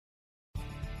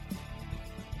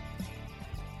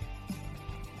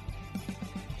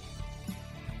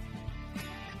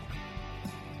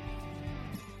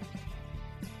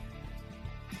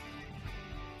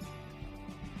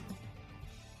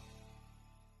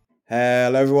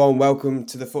Hello, everyone. Welcome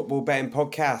to the Football Betting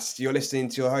Podcast. You're listening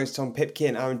to your host, Tom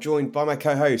Pipkin. I'm joined by my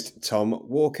co host, Tom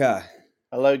Walker.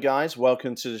 Hello, guys.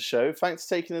 Welcome to the show. Thanks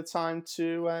for taking the time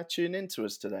to tune in to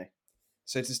us today.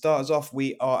 So, to start us off,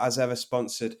 we are, as ever,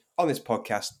 sponsored on this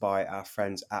podcast by our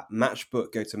friends at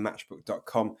Matchbook. Go to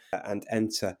matchbook.com and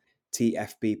enter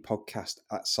TFB Podcast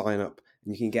at sign up,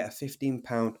 and you can get a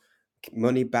 £15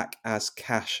 money back as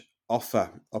cash offer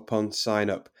upon sign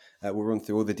up. We'll run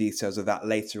through all the details of that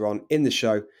later on in the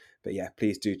show. But yeah,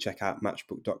 please do check out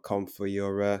matchbook.com for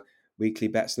your weekly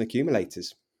bets and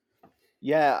accumulators.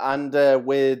 Yeah, and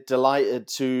we're delighted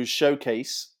to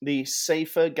showcase the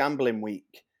Safer Gambling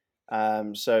Week.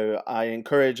 So I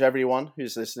encourage everyone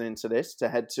who's listening to this to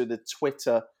head to the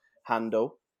Twitter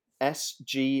handle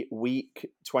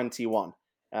SGWeek21.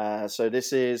 So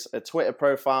this is a Twitter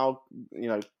profile,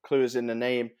 clue is in the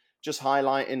name, just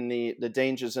highlighting the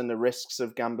dangers and the risks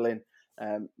of gambling.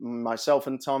 Myself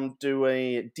and Tom do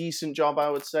a decent job, I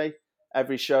would say,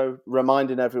 every show,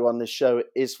 reminding everyone this show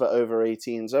is for over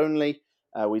 18s only.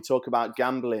 We talk about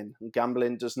gambling.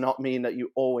 Gambling does not mean that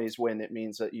you always win. It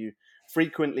means that you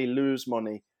frequently lose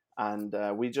money. And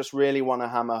we just really want to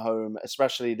hammer home,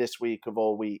 especially this week of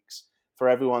all weeks, for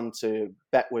everyone to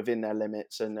bet within their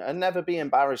limits and never be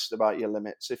embarrassed about your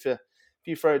limits. If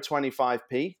you throw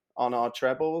 25p on our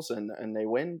trebles and they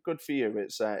win, good for you.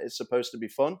 It's supposed to be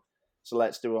fun. So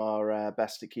let's do our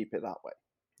best to keep it that way.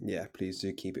 Yeah, please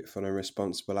do keep it fun and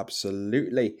responsible.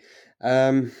 Absolutely.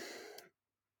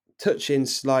 Touching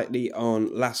slightly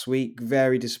on last week,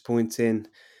 very disappointing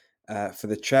for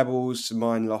the trebles.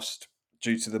 Mine lost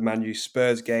due to the Man U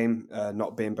Spurs game,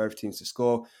 not being both teams to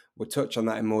score. We'll touch on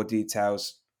that in more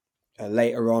details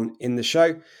later on in the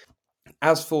show.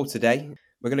 As for today,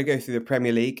 we're going to go through the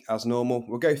Premier League as normal.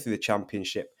 We'll go through the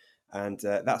Championship, and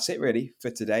that's it really for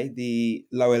today. The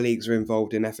lower leagues are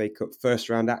involved in FA Cup first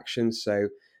round action, so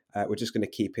we're just going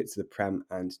to keep it to the Prem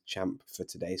and Champ for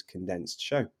today's condensed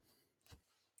show.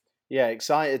 Yeah,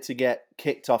 excited to get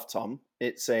kicked off, Tom.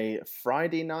 It's a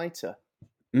Friday nighter.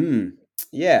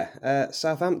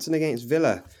 Southampton against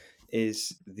Villa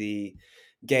is the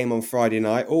game on Friday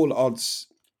night. All odds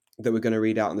that we're going to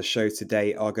read out on the show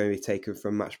today are going to be taken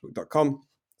from matchbook.com.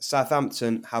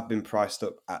 Southampton have been priced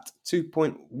up at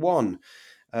 2.1.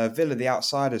 Villa, the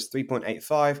outsiders,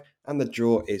 3.85, and the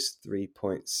draw is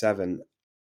 3.7.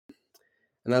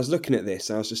 And I was looking at this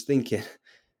and I was just thinking,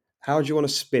 how do you want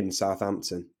to spin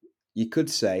Southampton? You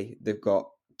could say they've got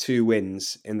 2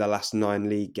 wins in the last 9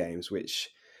 league games,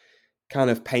 which kind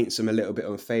of paints them a little bit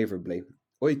unfavourably.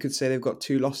 Or you could say they've got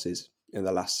 2 losses in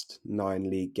the last 9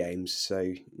 league games.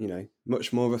 So,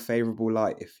 much more of a favourable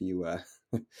light if you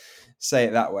say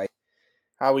it that way.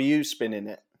 How are you spinning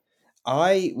it?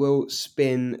 I will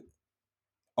spin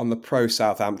on the pro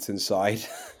Southampton side,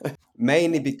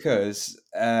 mainly because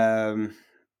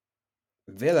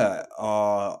Villa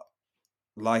are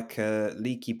like a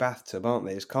leaky bathtub, aren't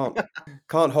they? Just can't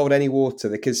hold any water.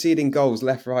 They're conceding goals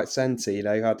left, right, centre. You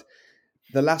had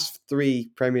the last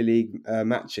 3 Premier League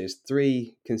matches,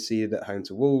 3 conceded at home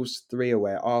to Wolves, 3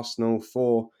 away at Arsenal,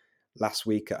 4 last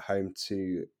week at home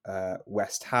to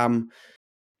West Ham.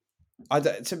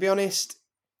 To be honest,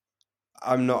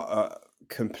 I'm not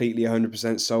completely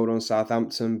 100% sold on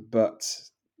Southampton, but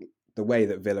the way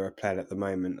that Villa are playing at the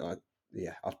moment, I'd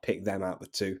pick them out the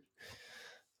 2.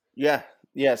 Yeah,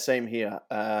 same here.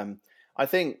 I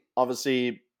think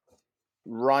obviously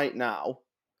right now,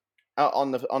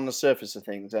 on the surface of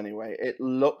things anyway, it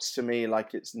looks to me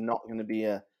like it's not going to be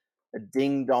a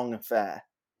ding dong affair.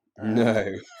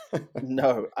 No.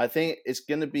 No, I think it's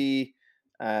going to be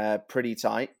pretty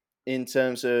tight in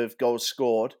terms of goals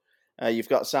scored. You've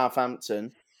got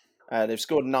Southampton. They've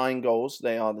scored 9 goals.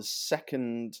 They are the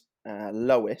second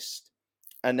lowest.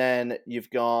 And then you've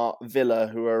got Villa,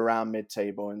 who are around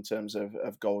mid-table in terms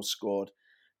of goals scored.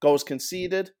 Goals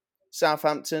conceded,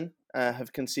 Southampton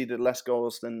have conceded less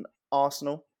goals than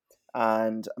Arsenal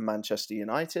and Manchester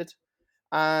United.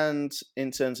 And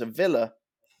in terms of Villa,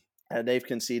 they've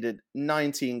conceded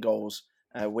 19 goals,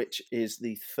 which is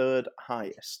the 3rd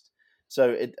highest. So,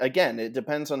 it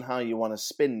depends on how you want to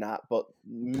spin that, but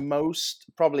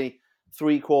probably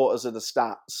 3/4 of the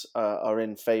stats are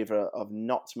in favour of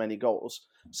not many goals.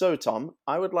 So, Tom,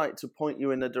 I would like to point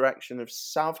you in the direction of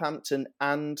Southampton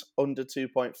and under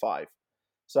 2.5.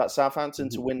 So that's Southampton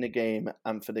to win the game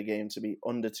and for the game to be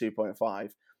under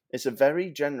 2.5. It's a very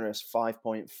generous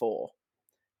 5.4.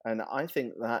 And I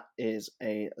think that is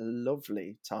a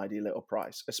lovely, tidy little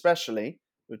price, especially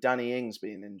with Danny Ings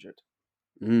being injured.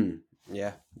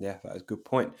 Yeah, that is a good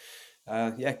point.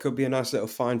 Could be a nice little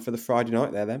find for the Friday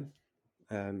night there then.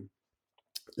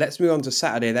 Let's move on to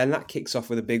Saturday then. That kicks off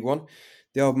with a big one.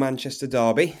 The old Manchester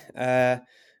derby.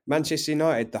 Manchester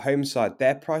United, the home side,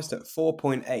 they're priced at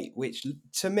 4.8, which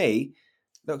to me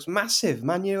looks massive.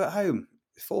 Man U at home,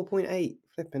 4.8.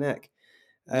 Flipping heck.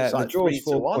 It's The like draw's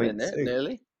 3-1, isn't it? 4.2.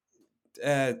 Nearly.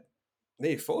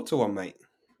 Nearly 4-1, mate.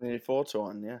 Nearly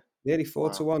 4-1, yeah. Nearly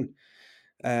 4-1.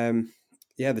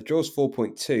 Yeah, the draw's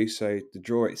 4.2, so the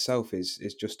draw itself is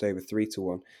just over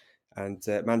 3-1. And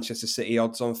Manchester City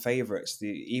odds-on favourites,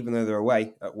 even though they're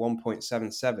away, at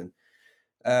 1.77.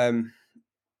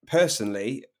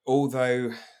 Personally,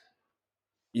 although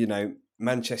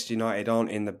Manchester United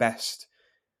aren't in the best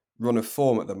run of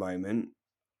form at the moment,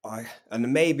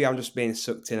 and maybe I'm just being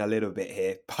sucked in a little bit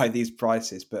here by these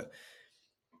prices, but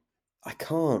I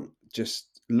can't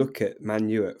just look at Man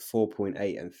U at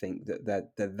 4.8 and think that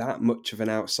they're that much of an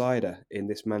outsider in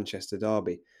this Manchester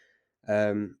derby.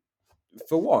 For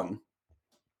one,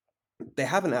 they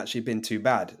haven't actually been too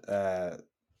bad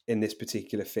in this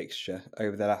particular fixture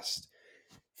over the last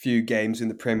few games in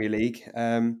the Premier League.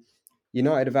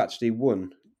 United have actually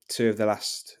won 2 of the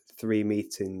last 3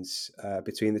 meetings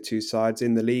between the two sides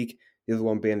in the league, the other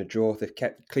one being a draw. They've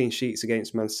kept clean sheets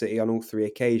against Man City on all 3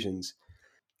 occasions.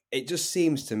 It just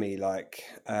seems to me like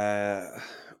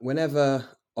whenever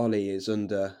Ollie is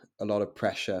under a lot of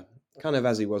pressure, kind of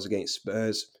as he was against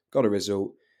Spurs, got a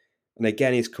result, and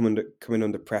again he's coming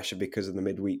under pressure because of the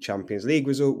midweek Champions League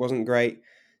result wasn't great.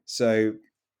 So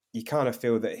you kind of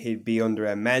feel that he'd be under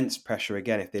immense pressure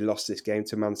again if they lost this game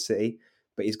to Man City.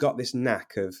 But he's got this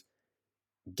knack of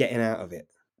getting out of it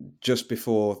just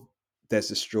before there's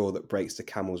the straw that breaks the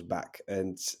camel's back.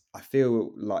 And I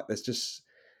feel like there's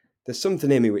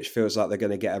something in me which feels like they're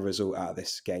going to get a result out of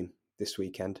this game this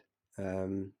weekend.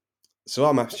 So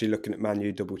I'm actually looking at Man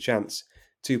U double chance,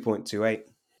 2.28.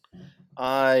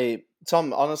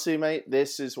 Tom, honestly, mate,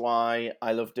 this is why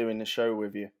I love doing the show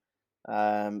with you.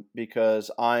 Because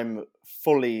I'm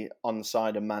fully on the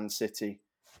side of Man City,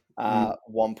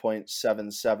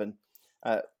 1.77.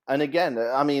 And again,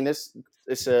 I mean,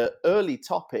 it's an early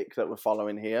topic that we're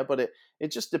following here, but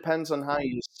it just depends on how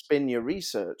you spin your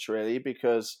research, really,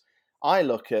 because I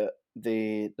look at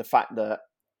the fact that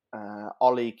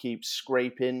Ollie keeps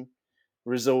scraping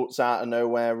results out of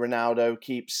nowhere. Ronaldo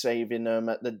keeps saving them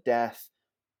at the death.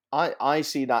 I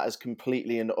see that as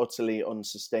completely and utterly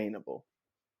unsustainable.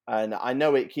 And I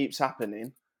know it keeps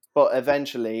happening, but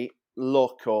eventually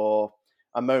luck or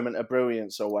a moment of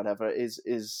brilliance or whatever is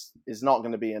not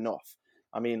going to be enough.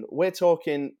 I mean, we're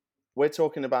talking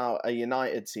about a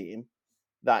United team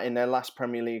that in their last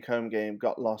Premier League home game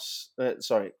got lost.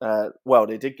 Well,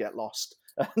 they did get lost.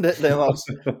 They lost.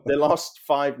 They lost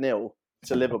 5-0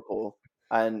 to Liverpool.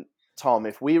 And Tom,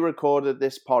 if we recorded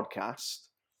this podcast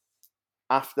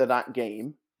after that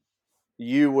game,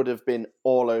 you would have been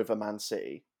all over Man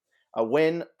City. A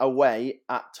win away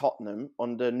at Tottenham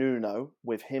under Nuno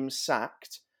with him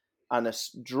sacked, and a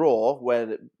draw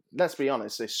where, let's be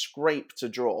honest, they scraped to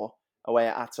draw away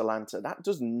at Atalanta. That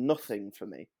does nothing for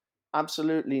me.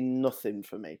 Absolutely nothing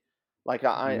for me. Like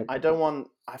I don't want.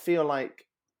 I feel like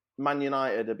Man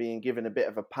United are being given a bit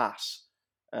of a pass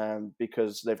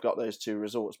because they've got those 2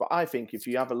 results. But I think if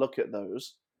you have a look at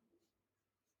those,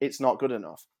 it's not good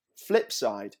enough. Flip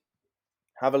side,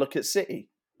 have a look at City.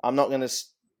 I'm not going to,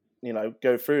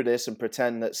 go through this and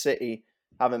pretend that City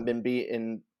haven't been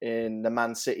beaten in the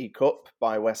Man City Cup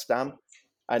by West Ham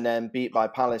and then beat by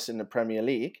Palace in the Premier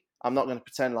League. I'm not going to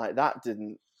pretend like that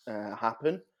didn't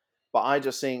happen. But I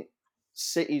just think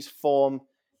City's form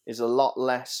is a lot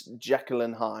less Jekyll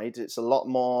and Hyde. It's a lot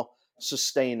more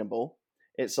sustainable.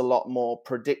 It's a lot more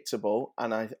predictable.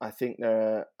 And I think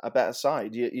they're a better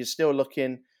side. You're still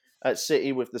looking at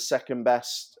City with the second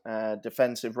best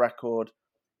defensive record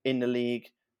in the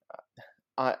league.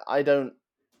 I'm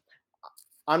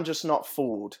just not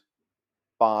fooled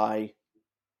by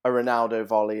a Ronaldo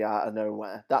volley out of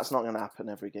nowhere. That's not going to happen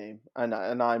every game. And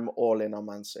I'm all in on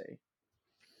Man City.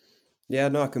 Yeah,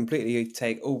 no, I completely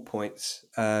take all points.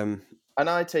 And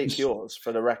I take yours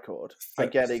for the record. I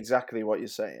get exactly what you're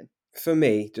saying. For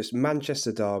me, just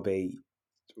Manchester derby,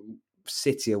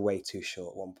 City are way too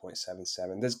short,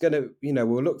 1.77. There's going to,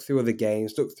 we'll look through other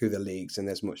games, look through the leagues, and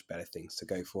there's much better things to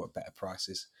go for at better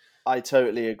prices. I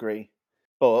totally agree.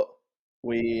 But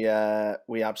we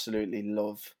absolutely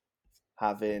love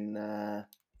having a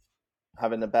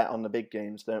bet on the big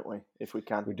games, don't we? If we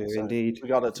can. We do indeed. We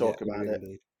got to talk about it.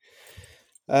 Indeed.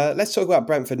 Let's talk about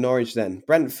Brentford Norwich then.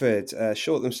 Brentford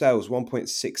short themselves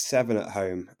 1.67 at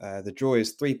home. The draw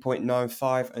is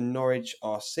 3.95 and Norwich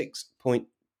are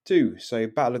 6.2. So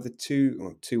battle of the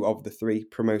two of the 3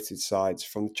 promoted sides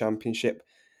from the Championship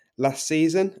last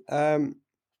season.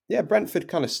 Yeah, Brentford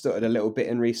kind of stuttered a little bit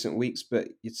in recent weeks, but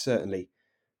you'd certainly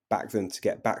back them to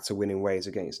get back to winning ways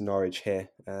against Norwich here.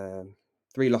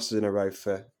 3 losses in a row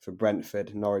for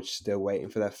Brentford. Norwich still waiting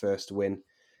for their first win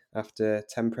after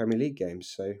 10 Premier League games.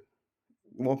 So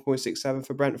 1.67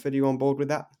 for Brentford. Are you on board with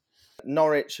that?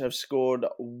 Norwich have scored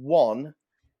 1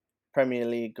 Premier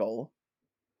League goal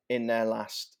in their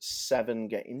last 7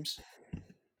 games.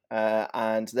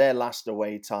 And their last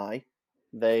away tie,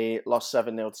 they lost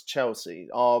 7-0 to Chelsea.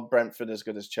 Are Brentford as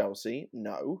good as Chelsea?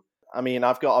 No. I mean,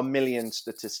 I've got a million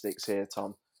statistics here,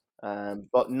 Tom,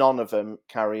 but none of them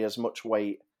carry as much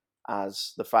weight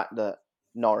as the fact that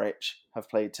Norwich have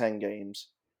played 10 games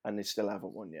and they still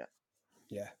haven't won yet.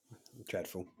 Yeah,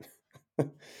 dreadful.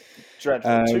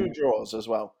 Dreadful. 2 draws as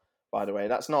well, by the way.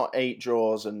 That's not 8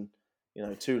 draws and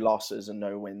 2 losses and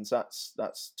no wins.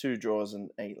 That's 2 draws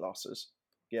and 8 losses.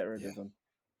 Get rid of them.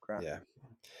 Crap. Yeah.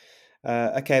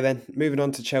 Okay, then moving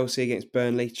on to Chelsea against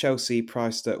Burnley. Chelsea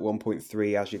priced at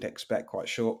 1.3, as you'd expect, quite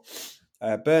short.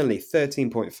 Burnley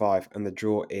 13.5, and the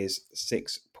draw is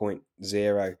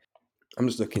 6.0. I'm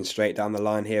just looking straight down the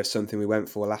line here of something we went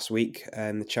for last week.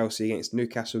 The Chelsea against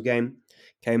Newcastle game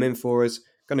came in for us.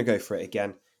 Going to go for it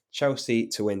again. Chelsea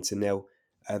to win to 0.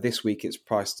 This week it's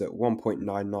priced at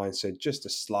 1.99, so just a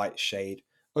slight shade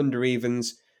under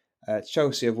evens.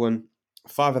 Chelsea have won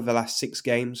 5 of the last 6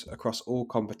 games across all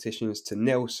competitions to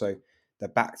 0, so they're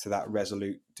back to that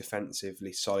resolute,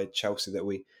 defensively solid Chelsea that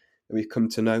we've come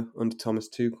to know under Thomas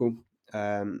Tuchel.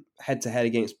 Head to head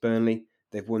against Burnley,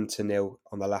 they've won to 0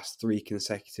 on the last 3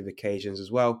 consecutive occasions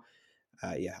as well.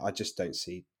 I just don't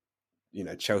see,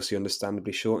 Chelsea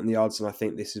understandably short in the odds, and I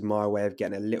think this is my way of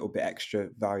getting a little bit extra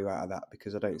value out of that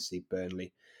because I don't see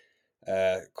Burnley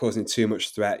causing too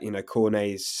much threat.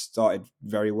 Cornet's started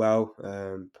very well,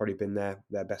 probably been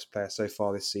their best player so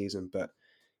far this season, but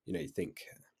you think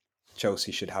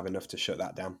Chelsea should have enough to shut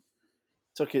that down.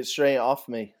 Took it straight off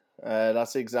me.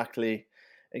 That's exactly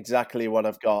what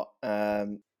I've got.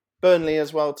 Burnley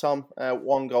as well, Tom.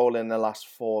 1 goal in the last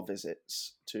 4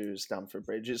 visits to Stamford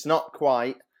Bridge. It's not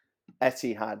quite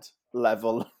Etihad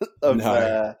level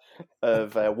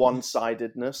of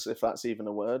one-sidedness, if that's even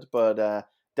a word, but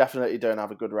definitely don't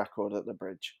have a good record at the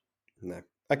Bridge. No.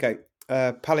 Okay.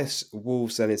 Palace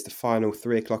Wolves then is the final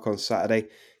 3 o'clock on Saturday.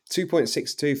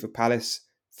 2.62 for Palace,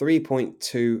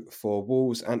 3.2 for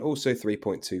Wolves, and also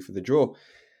 3.2 for the draw.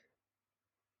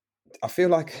 I feel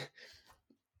like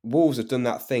Wolves have done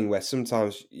that thing where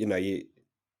sometimes, you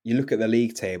look at the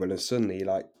league table and suddenly you're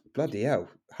like, bloody hell,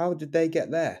 how did they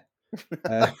get there?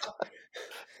 They're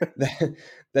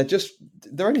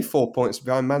only 4 points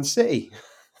behind Man City.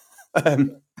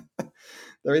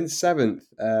 They're in 7th,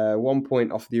 1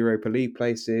 point off the Europa League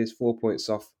places, 4 points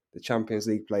off the Champions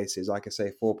League places. Like I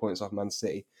say, 4 points off Man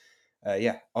City.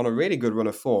 On a really good run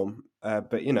of form.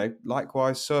 But,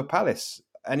 likewise, so are Palace.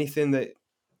 Anything that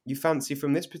you fancy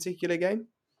from this particular game?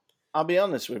 I'll be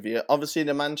honest with you. Obviously,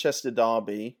 the Manchester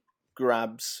derby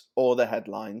grabs all the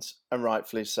headlines, and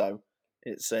rightfully so.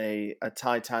 It's a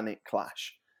titanic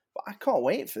clash. But I can't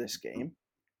wait for this game.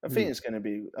 I think it's going to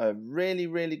be a really,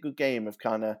 really good game of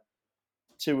kind of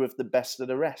 2 of the best of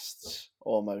the rests,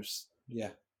 almost.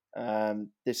 Yeah.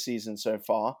 This season so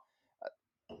far.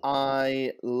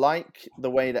 I like the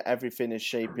way that everything is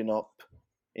shaping up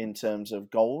in terms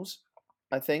of goals,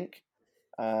 I think.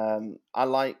 I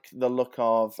like the look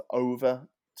of over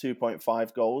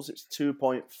 2.5 goals. It's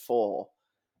 2.4.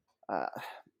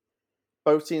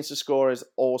 Both teams to score is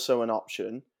also an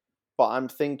option, but I'm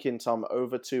thinking, Tom,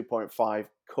 over 2.5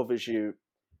 covers you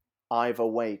either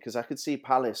way because I could see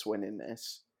Palace winning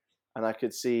this and I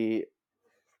could see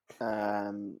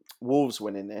Wolves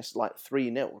winning this like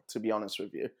 3-0, to be honest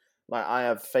with you. Like, I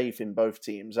have faith in both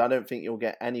teams. I don't think you'll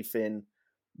get anything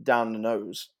down the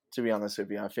nose, to be honest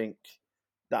with you. I think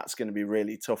that's going to be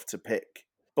really tough to pick.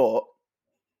 But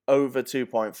over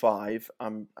 2.5,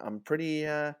 I'm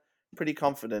pretty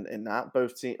confident in that.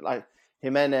 Both teams, like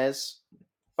Jimenez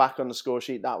back on the score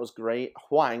sheet, that was great.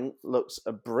 Hwang looks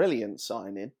a brilliant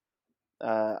signing.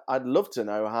 I'd love to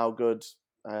know how good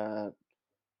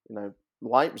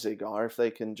Leipzig are if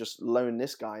they can just loan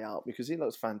this guy out because he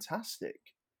looks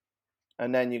fantastic.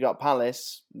 And then you got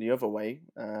Palace the other way,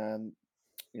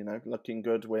 looking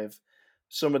good with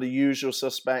some of the usual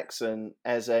suspects and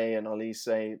Eze and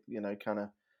Olise, kind of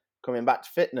coming back to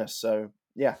fitness. So,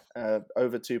 yeah,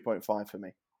 over 2.5 for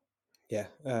me. Yeah.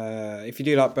 If you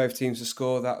do like both teams to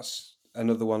score, that's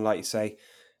another one, like you say,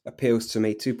 appeals to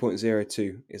me.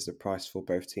 2.02 is the price for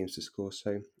both teams to score.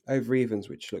 So over evens,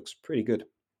 which looks pretty good.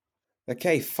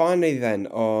 Okay, finally then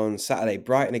on Saturday,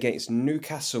 Brighton against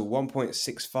Newcastle.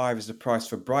 1.65 is the price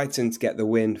for Brighton to get the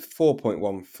win,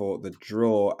 4.1 for the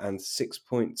draw, and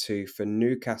 6.2 for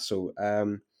Newcastle.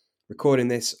 Recording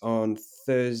this on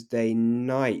Thursday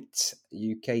night,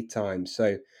 UK time.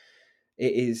 So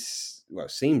it is, well,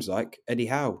 it seems like Eddie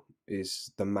Howe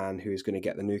is the man who is going to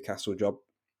get the Newcastle job.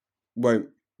 Won't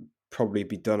probably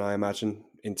be done, I imagine,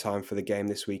 in time for the game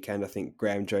this weekend. I think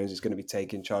Graham Jones is going to be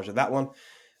taking charge of that one.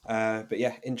 But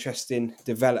yeah, interesting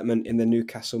development in the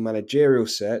Newcastle managerial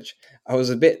search. I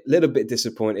was little bit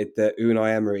disappointed that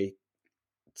Unai Emery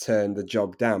turned the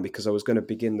job down because I was going to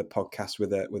begin the podcast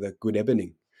with a good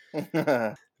evening.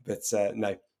 But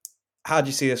no. How do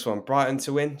you see this one? Brighton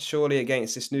to win, surely,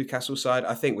 against this Newcastle side?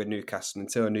 I think with Newcastle,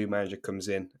 until a new manager comes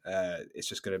in, it's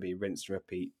just going to be rinse and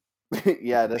repeat.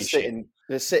 Yeah, they're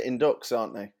sitting ducks,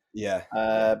 aren't they? Yeah.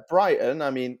 Brighton,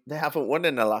 I mean, they haven't won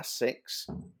in the last 6.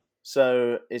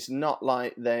 So it's not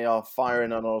like they are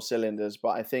firing on all cylinders. But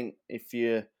I think if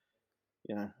you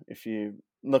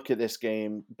look at this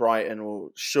game, Brighton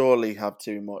will surely have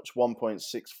too much.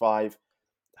 1.65.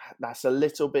 That's a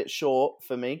little bit short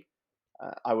for me.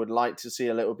 I would like to see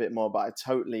a little bit more, but I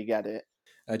totally get it.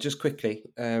 Just quickly,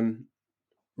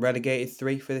 relegated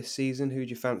 3 for this season. Who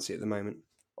do you fancy at the moment?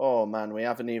 Oh man, we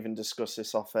haven't even discussed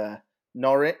this off air.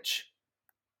 Norwich,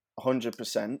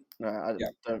 100%. I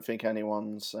don't think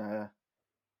anyone's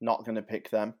not going to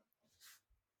pick them.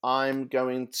 I'm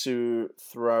going to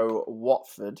throw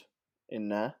Watford in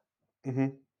there. Mm-hmm.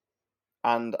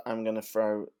 And I'm going to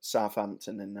throw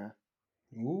Southampton in there.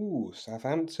 Ooh,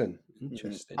 Southampton.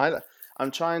 Interesting. I'm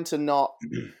trying to not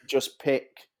just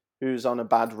pick who's on a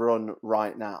bad run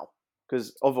right now.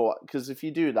 Because if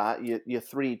you do that, your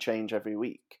 3 change every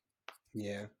week.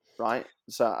 Yeah. Right?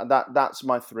 So that's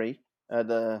my 3.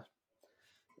 The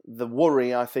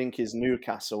worry, I think, is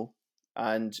Newcastle.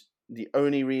 And the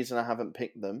only reason I haven't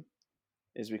picked them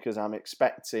is because I'm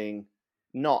expecting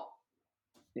not,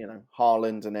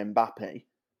 Haaland and Mbappe,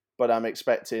 but I'm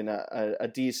expecting a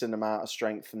decent amount of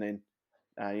strengthening,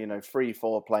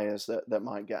 3-4 players that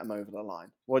might get them over the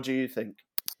line. What do you think?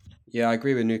 Yeah, I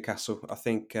agree with Newcastle. I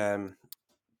think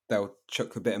they'll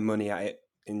chuck a bit of money at it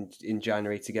in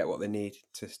January to get what they need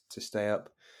to stay up.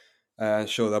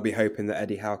 Sure, they'll be hoping that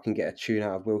Eddie Howe can get a tune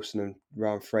out of Wilson and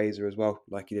Ryan Fraser as well,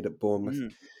 like he did at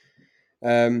Bournemouth.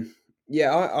 I'm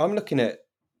looking at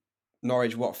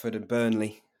Norwich, Watford and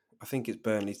Burnley. I think it's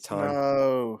Burnley's time.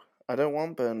 No, I don't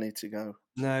want Burnley to go.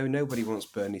 No, nobody wants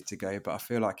Burnley to go, but I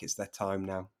feel like it's their time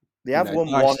now. They have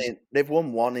won one. They've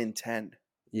won 1 in 10.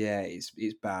 Yeah, it's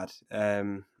bad.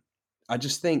 I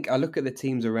just think I look at the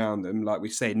teams around them. Like we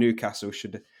say, Newcastle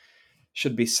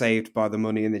should be saved by the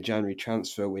money in the January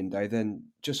transfer window. Then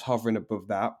just hovering above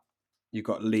that, you've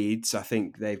got Leeds. I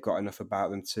think they've got enough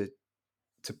about them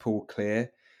to pull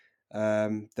clear.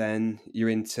 Then you're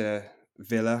into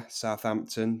Villa,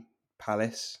 Southampton,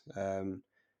 Palace.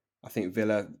 I think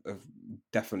Villa have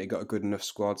definitely got a good enough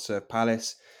squad. So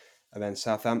Palace, and then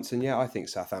Southampton. Yeah, I think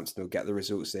Southampton will get the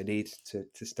results they need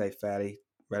to stay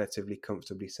relatively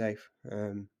comfortably safe.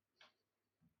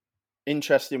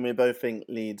 Interesting. We both think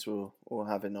Leeds will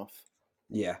have enough.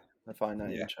 Yeah, I find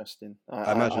that interesting.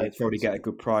 I imagine you'd probably get a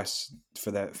good price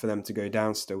for them to go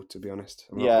down still, to be honest.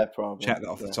 I'm not probably. Check that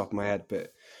off the top of my head,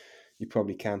 but you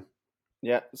probably can.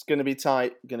 Yeah, it's going to be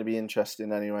tight. Going to be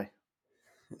interesting anyway.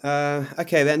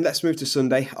 Okay, then let's move to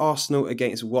Sunday. Arsenal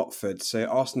against Watford. So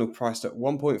Arsenal priced at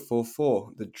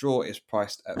 1.44. The draw is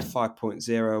priced at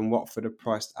 5.0 and Watford are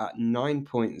priced at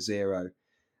 9.0.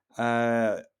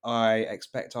 I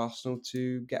expect Arsenal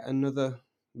to get another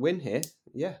win here.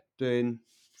 Yeah, doing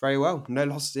very well. No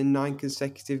losses in 9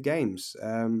 consecutive games.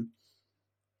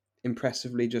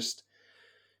 Impressively just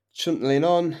chuntling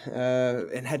on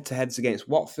in head-to-heads against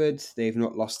Watford. They've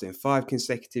not lost in 5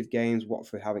 consecutive games.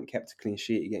 Watford haven't kept a clean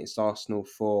sheet against Arsenal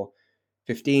for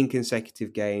 15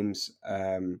 consecutive games.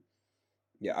 I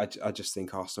just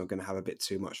think Arsenal are going to have a bit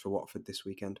too much for Watford this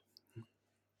weekend.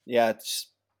 Yeah,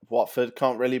 Watford,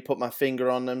 can't really put my finger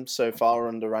on them so far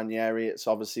under Ranieri. It's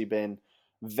obviously been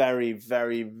very,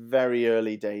 very, very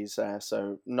early days there.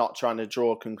 So not trying to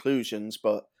draw conclusions,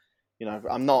 but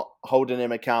I'm not holding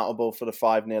him accountable for the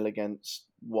 5-0 against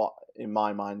what, in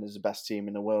my mind, is the best team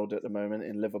in the world at the moment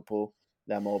in Liverpool.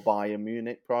 They're more Bayern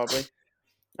Munich, probably.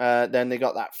 Then they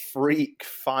got that freak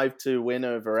 5-2 win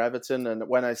over Everton. And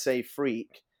when I say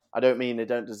freak, I don't mean they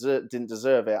didn't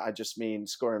deserve it. I just mean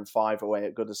scoring 5 away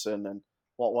at Goodison. And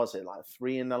what was it, like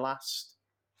 3 in the last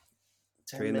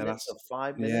 10 minutes or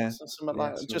 5 minutes or something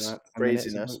like that? Just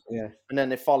craziness. Yeah. And then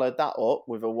they followed that up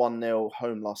with a 1-0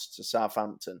 home loss to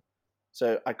Southampton.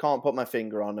 So I can't put my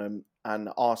finger on them. And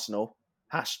Arsenal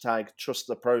 #trust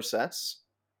the process,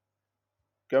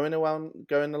 going along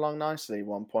nicely.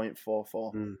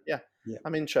 1.44. Mm, Yeah, yeah,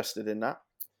 I'm interested in that.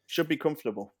 Should be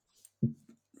comfortable.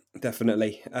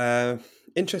 definitely.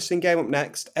 Interesting game up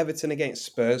next. Everton against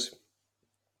Spurs.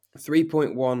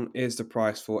 3.1 is the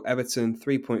price for Everton.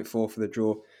 3.4 for the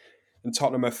draw. And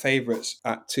Tottenham are favourites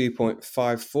at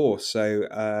 2.54.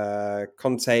 So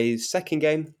Conte's second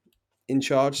game in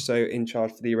charge. So in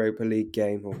charge for the Europa League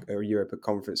game or Europa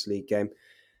Conference League game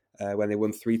when they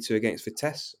won 3-2 against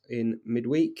Vitesse in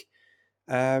midweek.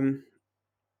 Yeah,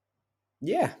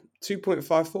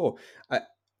 2.54.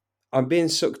 I'm being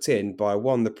sucked in by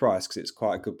one, the price, because it's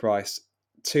quite a good price.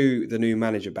 Two, the new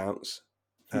manager bounce,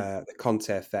 the Conte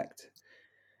effect.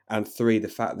 And three, the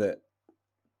fact that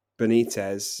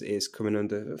Benitez is coming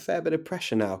under a fair bit of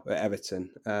pressure now at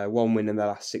Everton. One win in the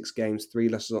last 6 games, three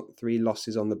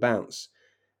losses on the bounce.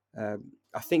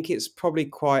 I think it's probably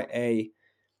quite a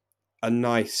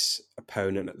nice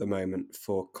opponent at the moment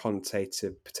for Conte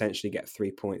to potentially get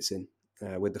 3 points in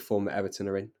with the form that Everton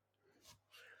are in.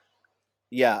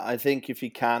 Yeah, I think if he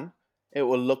can, it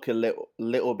will look a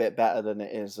little bit better than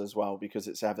it is as well because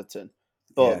it's Everton.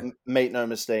 But Yeah, make no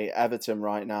mistake, Everton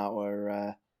right now are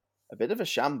a bit of a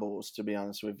shambles, to be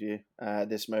honest with you,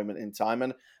 this moment in time.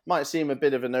 And might seem a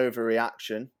bit of an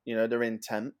overreaction. You know, they're in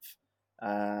 10th.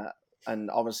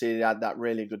 And obviously they had that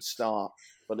really good start.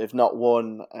 But they've not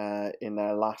won in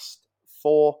their last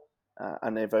 4.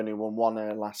 And they've only won 1 in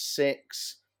their last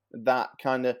 6. That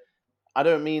kind of... I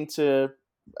don't mean to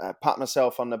pat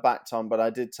myself on the back, Tom, but I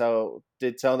did tell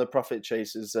the profit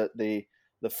chasers that the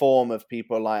form of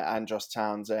people like Andros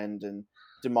Townsend and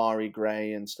Damari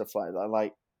Gray and stuff like that,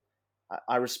 like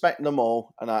I respect them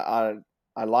all and I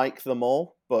like them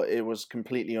all, but it was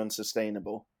completely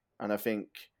unsustainable, and I think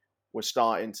we're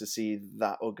starting to see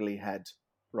that ugly head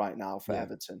right now for yeah,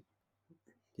 Everton.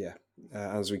 yeah.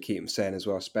 As we keep saying as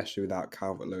well, especially without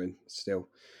Calvert-Lewin still.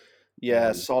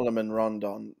 Yeah, Solomon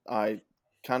Rondon. I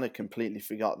kind of completely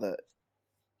forgot that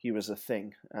he was a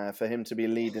thing. For him to be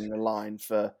leading the line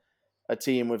for a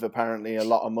team with apparently a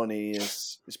lot of money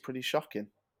is pretty shocking.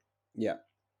 Yeah.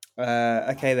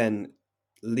 Okay then.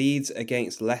 Leeds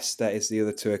against Leicester is the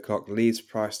other 2 o'clock. Leeds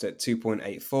priced at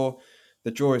 2.84. The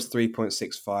draw is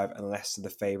 3.65 and Leicester the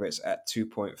favourites at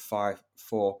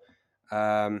 2.54.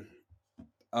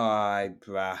 I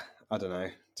don't know,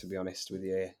 to be honest with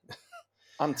you.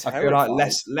 I'm I feel like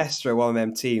terrified. Leicester are one of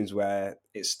them teams where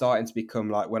it's starting to become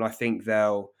like when I think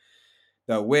they'll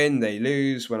win, they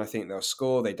lose. When I think they'll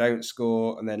score, they don't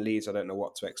score. And then Leeds, I don't know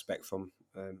what to expect from.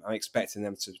 I'm expecting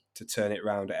them to turn it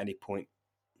around at any point.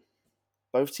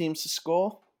 Both teams to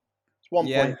score. It's 1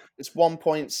 Yeah, point. It's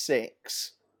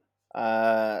 1.6.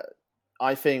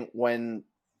 I think when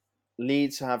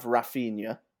Leeds have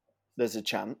Rafinha, there's a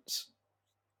chance,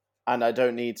 and I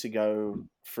don't need to go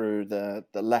through the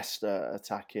Leicester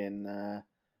attacking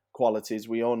qualities.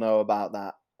 We all know about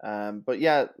that. But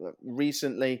yeah,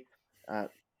 recently, uh,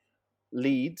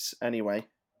 Leeds anyway.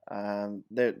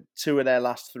 They're 2 of their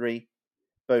last 3,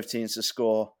 both teams to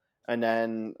score, and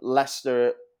then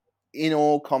Leicester in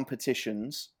all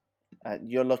competitions.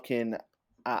 You're looking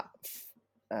at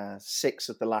 6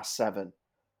 of the last 7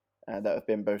 that have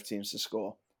been both teams to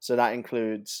score. So that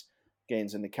includes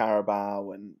games in the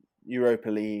Carabao and Europa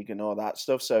League and all that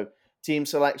stuff. So team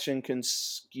selection can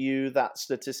skew that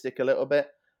statistic a little bit.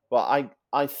 But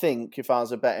I think if I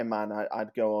was a betting man,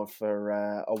 I'd go on for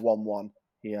a 1-1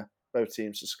 here, both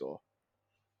teams to score.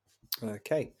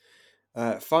 okay.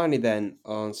 Finally, then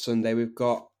on Sunday we've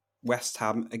got West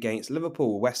Ham against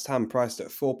Liverpool. West Ham priced at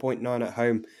 4.9 at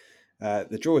home.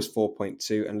 The draw is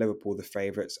 4.2 and Liverpool the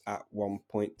favourites at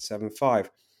 1.75.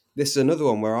 This is another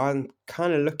one where I'm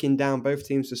kind of looking down both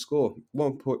teams to score.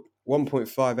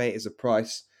 1.58 is a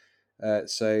price.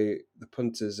 So the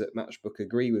punters at Matchbook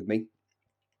agree with me.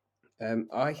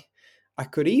 I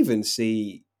could even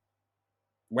see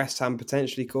West Ham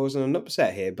potentially causing an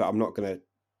upset here, but I'm not going to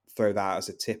throw that as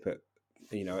a tip at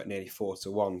nearly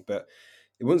 4-1. But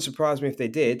it wouldn't surprise me if they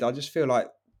did. I just feel like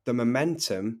the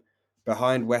momentum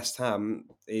behind West Ham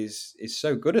is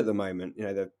so good at the moment. You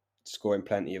know, they're scoring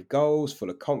plenty of goals, full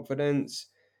of confidence,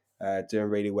 doing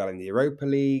really well in the Europa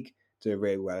League, doing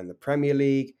really well in the Premier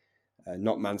League.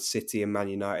 Not Man City and Man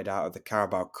United out of the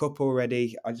Carabao Cup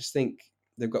already. I just think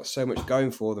they've got so much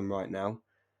going for them right now.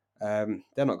 They're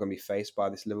not going to be faced by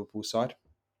this Liverpool side.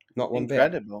 Not one bit.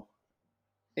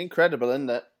 Incredible, isn't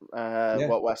it? Yeah.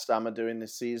 What West Ham are doing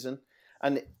this season,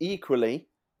 and equally,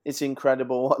 it's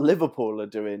incredible what Liverpool are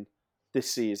doing this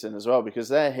season as well because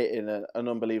they're hitting an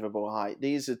unbelievable height.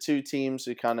 These are 2 teams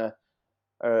who kind of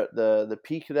are at the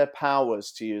peak of their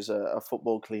powers, to use a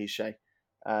football cliche.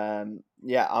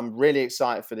 Yeah, I'm really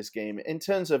excited for this game. In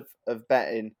terms of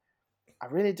betting, I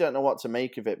really don't know what to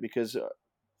make of it because,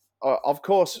 of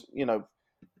course,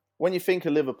 when you think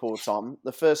of Liverpool, Tom,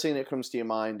 the first thing that comes to your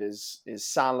mind is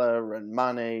Salah and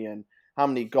Mane and how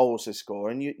many goals they score,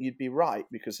 and you'd be right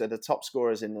because they're the top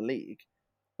scorers in the league,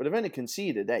 but they've only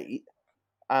conceded 8,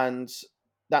 and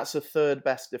that's the third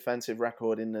best defensive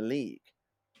record in the league.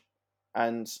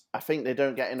 And I think they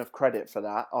don't get enough credit for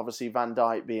that. Obviously, Van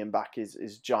Dijk being back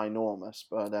is ginormous,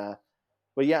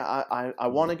 but yeah, I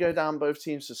want to go down both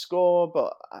teams to score,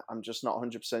 but I'm just not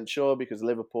 100% sure because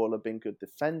Liverpool have been good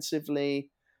defensively.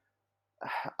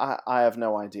 I have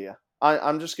no idea.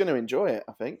 I'm just going to enjoy it,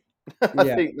 I think. I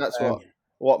Yeah, think that's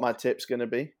what my tip's going to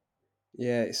be.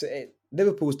 yeah.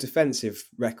 Liverpool's defensive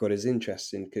record is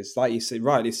interesting because, like you said,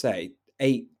 rightly say,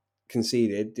 8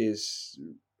 conceded is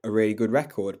a really good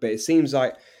record, but it seems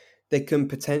like they can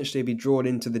potentially be drawn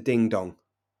into the ding dong.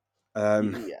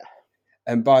 Yeah.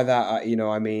 And by that,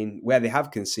 I mean where they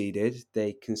have conceded,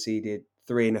 they conceded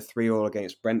 3 in a 3-3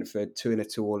 against Brentford, 2 in a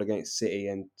 2-2 against City,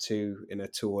 and 2 in a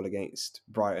 2-2 against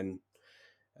Brighton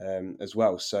as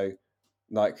well. So,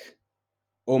 like,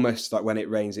 almost like when it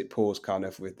rains, it pours, kind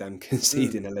of, with them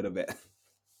conceding a little bit.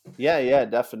 Yeah,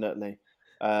 definitely.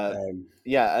 Um,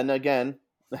 Yeah, and again,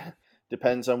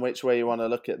 depends on which way you want to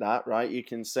look at that, right? You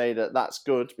can say that that's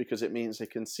good because it means they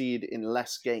concede in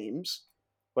less games,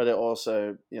 but it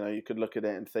also, you could look at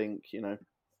it and think,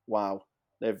 wow,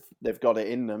 they've got it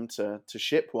in them to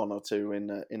ship 1 or 2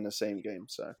 in the same game.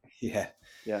 So yeah,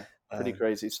 yeah, pretty um,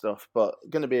 crazy stuff, but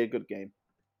going to be a good game.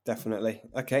 definitely.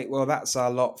 Okay, well, that's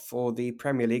our lot for the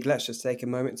Premier League. Let's just take a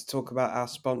moment to talk about our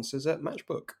sponsors at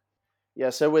Matchbook.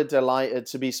 Yeah, so we're delighted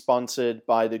to be sponsored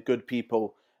by the good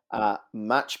people at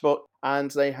Matchbook, and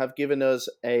they have given us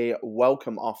a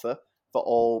welcome offer for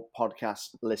all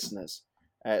podcast listeners.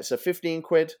 It's a 15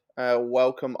 quid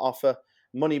welcome offer,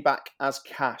 money back as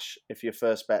cash if your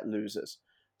first bet loses.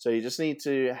 So you just need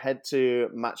to head to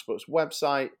Matchbook's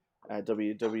website,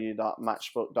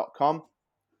 www.matchbook.com.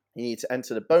 You need to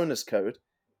enter the bonus code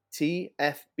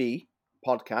TFB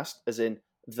podcast, as in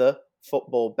the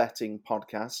football betting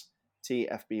podcast,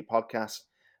 TFB podcast.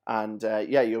 And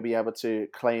you'll be able to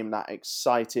claim that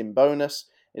exciting bonus.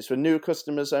 It's for new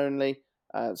customers only.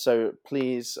 So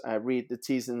please read the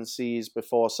T's and C's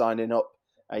before signing up.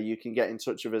 You can get in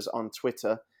touch with us on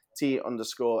Twitter,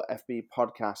 T_FB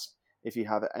podcast, if you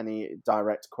have any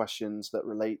direct questions that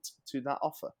relate to that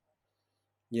offer.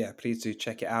 Yeah, please do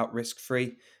check it out,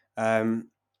 risk-free. And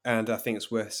I think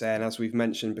it's worth saying, as we've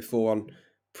mentioned before on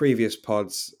previous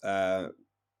pods,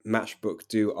 Matchbook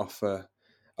do offer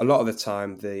a lot of the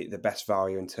time the best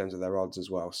value in terms of their odds as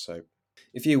well. So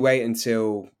if you wait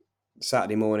until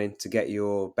Saturday morning to get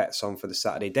your bets on for the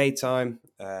Saturday daytime,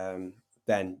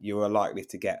 then you are likely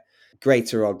to get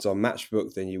greater odds on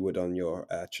Matchbook than you would on your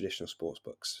traditional sports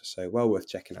books. So well worth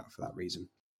checking out for that reason.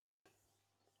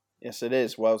 Yes, it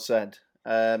is. Well said.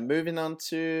 Moving on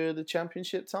to the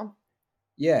championship, Tom.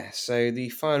 Yeah, so the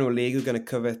final league we're going to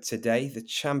cover today, the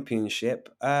Championship.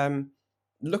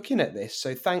 Looking at this,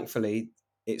 so thankfully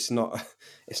it's not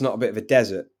it's not a bit of a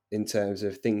desert in terms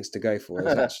of things to go for.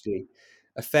 There's actually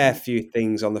a fair few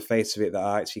things on the face of it that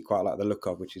I actually quite like the look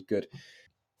of, which is good.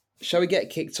 Shall we get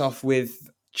kicked off with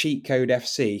Cheat Code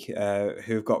FC,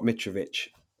 who've got Mitrovic?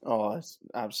 Oh, it's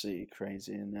absolutely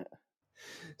crazy, isn't it?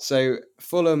 So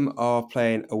Fulham are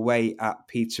playing away at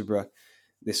Peterborough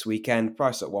this weekend,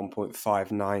 priced at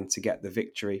 1.59 to get the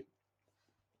victory.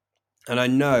 And I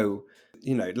know,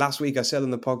 last week I said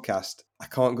on the podcast, I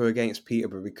can't go against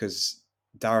Peterborough because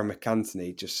Darren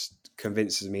McAntony just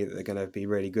convinces me that they're going to be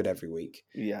really good every week.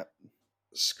 Yeah.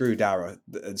 Screw Darren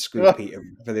and screw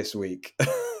Peterborough for this week.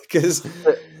 Because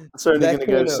it's only going to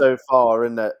go so far,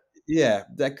 isn't it? Yeah,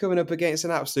 they're coming up against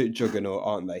an absolute juggernaut,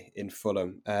 aren't they, in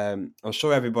Fulham? I'm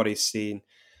sure everybody's seen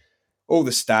all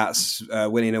the stats,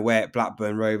 winning away at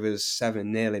Blackburn Rovers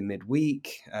 7-0 in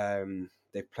midweek.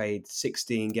 They've played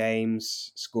 16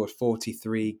 games, scored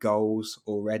 43 goals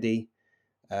already,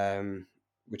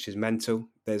 which is mental.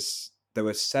 There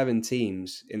were 7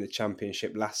 teams in the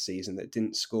Championship last season that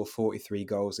didn't score 43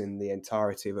 goals in the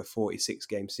entirety of a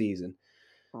 46-game season.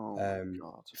 Oh, my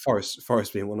God.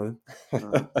 Forest being one of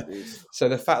them. So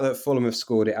the fact that Fulham have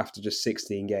scored it after just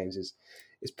 16 games is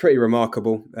pretty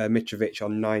remarkable. Mitrovic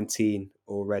on 19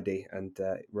 already, and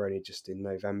we're only just in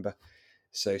November.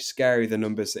 So scary the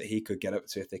numbers that he could get up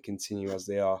to if they continue as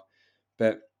they are.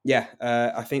 But yeah,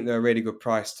 I think they're a really good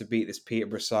price to beat this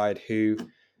Peterborough side who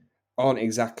aren't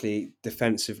exactly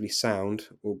defensively sound,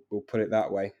 we'll put it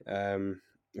that way.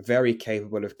 Very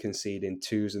capable of conceding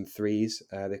 2s and 3s.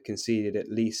 They've conceded at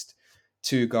least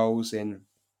 2 goals in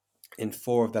in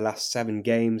 4 of the last 7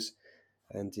 games.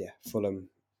 And yeah, Fulham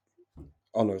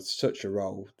on such a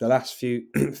roll. The last few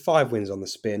 5 wins on the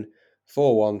spin: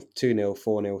 4-1, 2-0,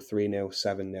 4-0, 3-0,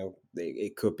 7-0.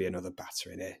 It could be another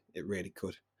battering here. It really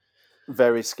could.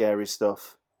 Very scary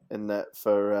stuff in that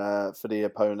for the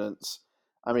opponents.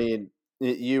 I mean,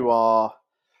 if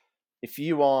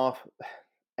you are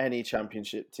any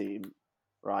championship team,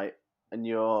 right, and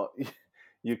you're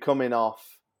coming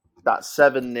off that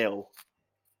 7-0,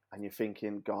 and you're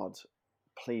thinking, God,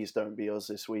 please don't be us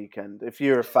this weekend. If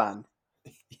you're a fan,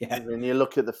 Yeah. and then you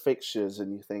look at the fixtures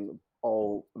and you think,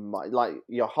 oh my, like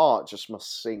your heart just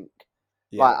must sink.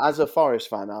 Yeah. Like as a Forest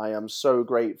fan, I am so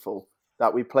grateful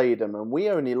that we played them and we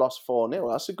only lost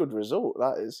 4-0. That's a good result.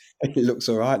 That is. It looks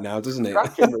all right now, doesn't it?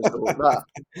 Cracking result. That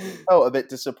felt a bit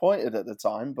disappointed at the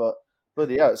time, but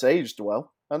bloody hell, it's aged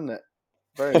well, hasn't it?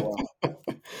 Very well.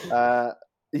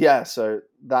 Yeah, so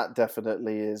that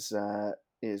definitely is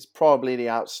probably the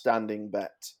outstanding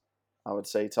bet, I would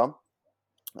say, Tom.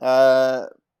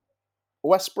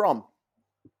 West Brom.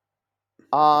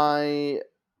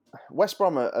 West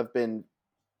Brom have been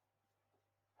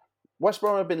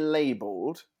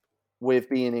labelled with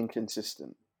being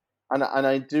inconsistent, and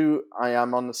I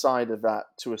am on the side of that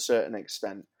to a certain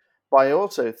extent. But I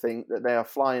also think that they are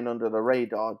flying under the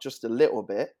radar just a little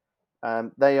bit.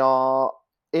 They are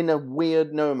in a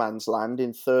weird no man's land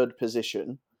in 3rd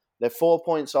position. They're 4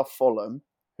 points off Fulham,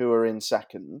 who are in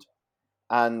 2nd,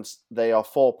 and they are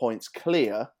 4 points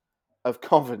clear of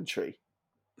Coventry,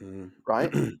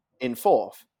 right, in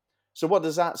 4th. So what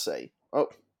does that say? Oh,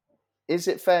 is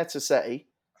it fair to say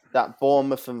that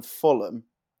Bournemouth and Fulham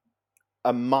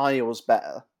are miles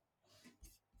better?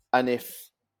 And if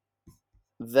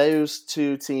those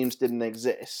 2 teams didn't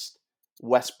exist,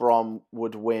 West Brom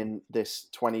would win this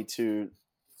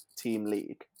 22-team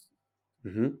league.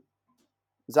 Mm-hmm.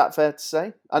 Is that fair to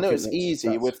say? I know it's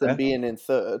easy with them fair. being in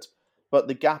 3rd, but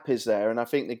the gap is there, and I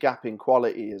think the gap in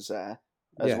quality is there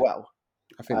as well.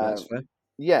 I think that's fair.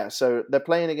 Yeah, so they're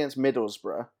playing against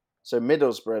Middlesbrough. So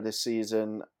Middlesbrough this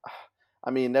season, I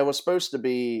mean, they were supposed to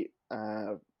be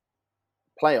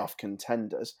playoff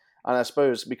contenders, and I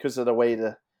suppose because of the way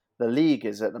the league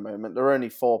is at the moment, they're only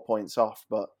 4 points off,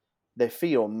 but they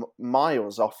feel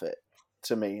miles off it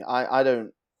to me. I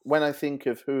don't. When I think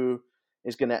of who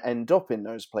is going to end up in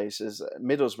those places,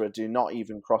 Middlesbrough do not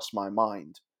even cross my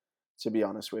mind, to be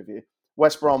honest with you.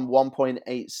 West Brom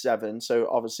 1.87, so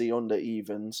obviously under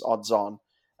evens, odds on,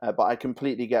 but I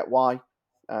completely get why.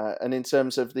 And in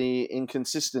terms of the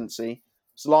inconsistency,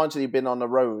 it's largely been on the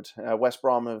road. West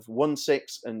Brom have won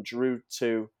 6 and drew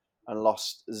 2 and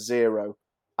lost 0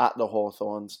 at the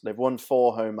Hawthorns. They've won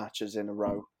 4 home matches in a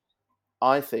row.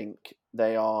 I think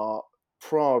they are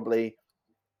probably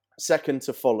second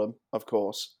to Fulham, of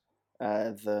course.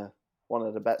 One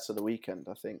of the bets of the weekend,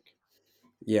 I think.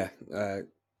 Yeah,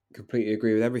 completely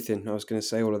agree with everything. I was going to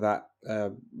say all of that.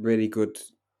 Really good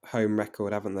home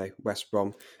record, haven't they, West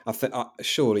Brom? I think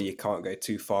surely you can't go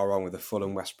too far wrong with a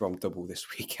Fulham West Brom double this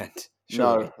weekend.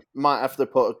 Surely. No, might have to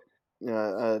put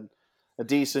a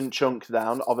decent chunk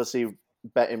down. Obviously,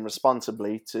 betting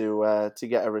responsibly to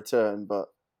get a return. But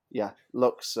yeah,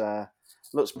 looks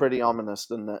pretty ominous,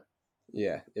 doesn't it?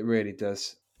 Yeah, it really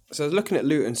does. So I was looking at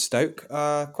Luton Stoke.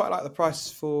 Quite like the price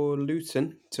for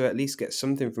Luton to at least get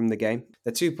something from the game.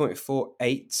 They're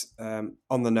 2.48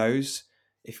 on the nose.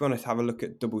 If you want to have a look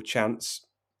at double chance,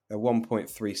 they're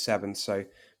 1.37, so a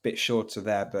bit shorter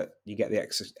there, but you get the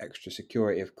extra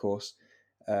security, of course.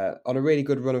 On a really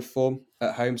good run of form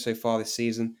at home so far this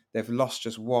season, they've lost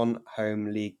just 1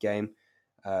 home league game,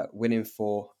 winning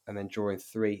 4 and then drawing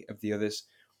 3 of the others.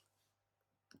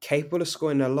 Capable of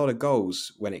scoring a lot of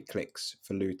goals when it clicks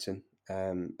for Luton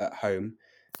at home.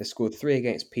 They scored 3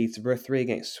 against Peterborough, 3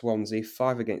 against Swansea,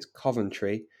 5 against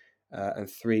Coventry, and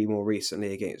 3 more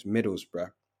recently against Middlesbrough.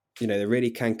 You know, they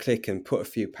really can click and put a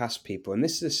few past people. And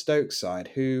this is a Stoke side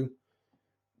who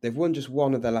they've won just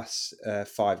 1 of their last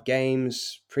 5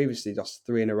 games. Previously lost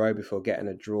 3 in a row before getting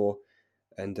a draw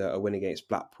and a win against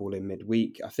Blackpool in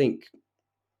midweek. I think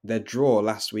their draw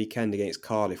last weekend against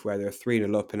Cardiff, where they were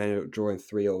 3-0 up and ended up drawing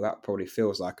 3-0, that probably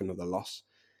feels like another loss.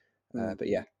 But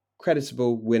yeah,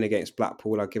 creditable win against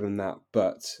Blackpool, I'll give them that.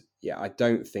 But yeah, I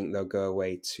don't think they'll go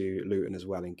away to Luton as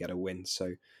well and get a win.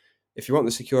 So if you want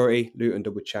the security, Luton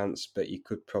double chance, but you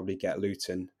could probably get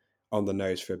Luton on the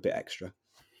nose for a bit extra.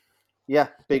 Yeah,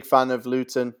 big fan of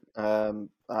Luton.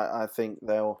 I think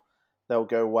they'll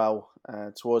go well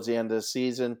towards the end of the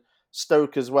season.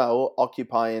 Stoke as well,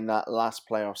 occupying that last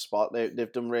playoff spot.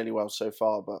 They've done really well so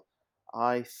far, but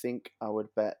I think I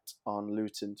would bet on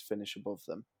Luton to finish above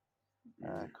them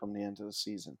come the end of the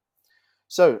season.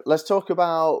 So let's talk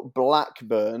about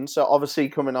Blackburn. So obviously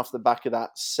coming off the back of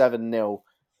that 7-0,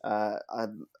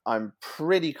 I'm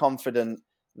pretty confident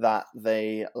that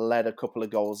they led a couple of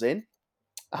goals in.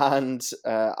 And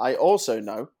I also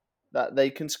know that they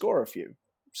can score a few.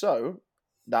 So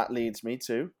that leads me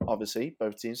to, obviously,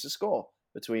 both teams to score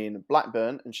between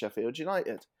Blackburn and Sheffield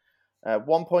United.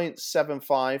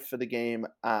 1.75 for the game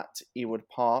at Ewood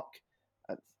Park.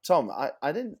 Tom,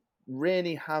 I didn't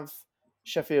really have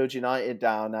Sheffield United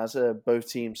down as a both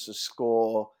teams to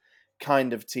score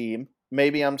kind of team.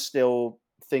 Maybe I'm still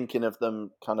thinking of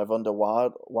them kind of under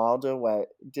Wilder, where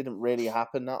it didn't really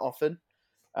happen that often.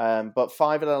 But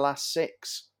 5 of the last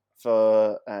 6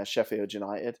 for Sheffield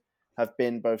United have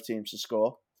been both teams to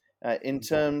score. In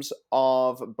terms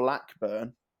of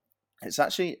Blackburn, it's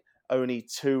actually only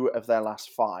 2 of their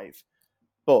last 5.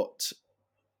 But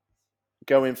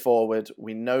going forward,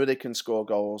 we know they can score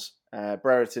goals.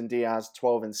 Brereton Diaz,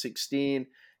 12 and 16.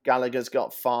 Gallagher's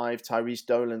got 5. Tyrese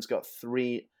Dolan's got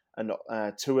 3, and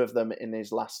 2 of them in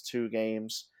his last 2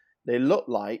 games. They look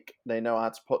like they know how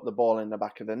to put the ball in the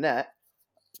back of the net.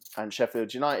 And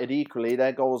Sheffield United, equally,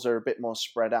 their goals are a bit more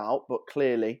spread out, but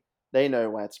clearly they know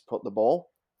where to put the ball.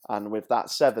 And with that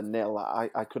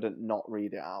 7-0, I couldn't not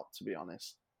read it out, to be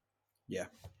honest. Yeah,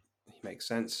 makes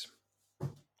sense.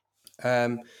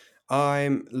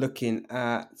 I'm looking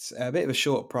at a bit of a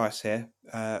short price here,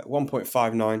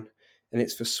 1.59, and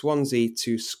it's for Swansea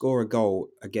to score a goal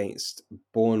against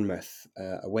Bournemouth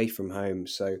away from home.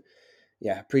 So,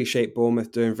 yeah, appreciate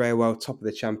Bournemouth doing very well, top of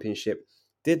the Championship.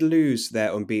 Did lose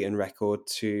their unbeaten record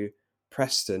to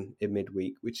Preston in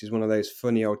midweek, which is one of those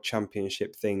funny old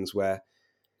Championship things where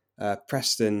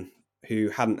Preston, who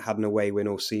hadn't had an away win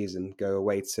all season, go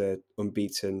away to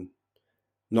unbeaten,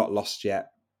 not lost yet,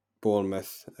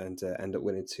 Bournemouth, and end up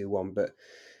winning 2-1. But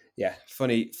yeah,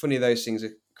 funny those things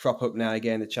crop up now and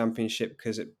again in the Championship,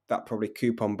 because that probably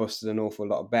coupon busted an awful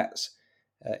lot of bets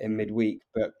in midweek.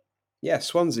 But yeah,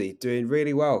 Swansea doing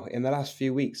really well in the last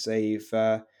few weeks. They've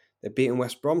beaten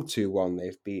West Brom 2-1.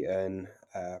 They've beaten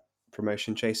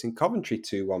promotion chasing Coventry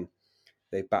 2-1.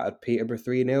 They've battered Peterborough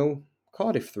 3-0,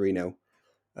 Cardiff 3-0.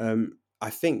 I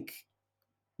think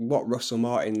what Russell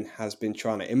Martin has been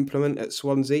trying to implement at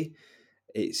Swansea,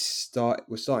 we're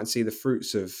starting to see the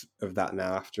fruits of that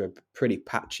now after a pretty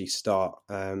patchy start.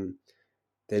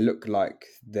 They look like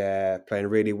they're playing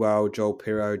really well. Joel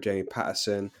Pirro, Jamie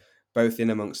Patterson, both in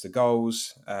amongst the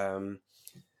goals. And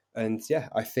yeah,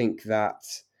 I think that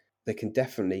they can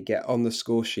definitely get on the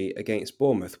score sheet against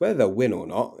Bournemouth. Whether they'll win or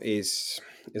not is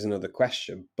another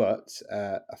question, but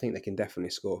I think they can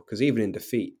definitely score, because even in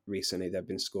defeat recently, they've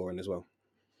been scoring as well.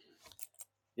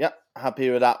 Yep, happy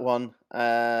with that one.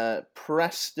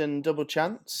 Preston double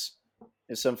chance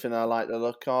is something I like the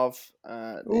look of.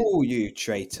 Oh, you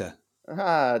traitor.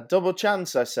 Double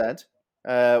chance, I said.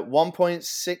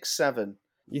 1.67.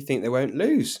 You think they won't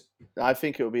lose? I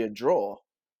think it will be a draw,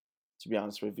 to be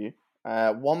honest with you.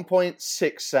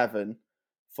 1.67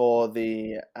 for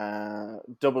the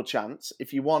double chance.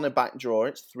 If you want a back draw,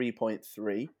 it's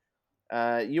 3.3.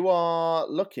 You are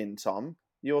looking, Tom.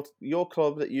 Your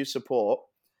club that you support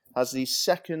has the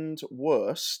second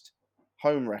worst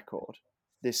home record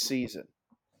this season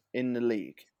in the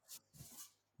league.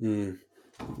 Not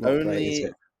great, is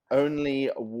it?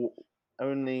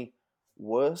 Only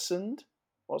worsened.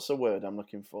 What's the word I'm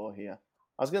looking for here?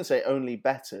 I was going to say only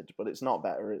bettered, but it's not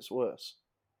better. It's worse.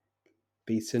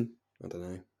 Beaten? I don't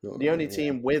know. The only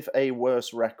team with a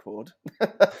worse record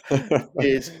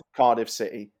is Cardiff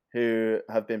City, who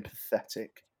have been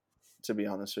pathetic, to be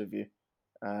honest with you.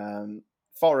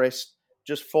 Forest,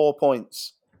 just 4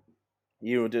 points.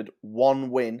 You did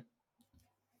 1 win.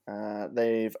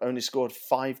 They've only scored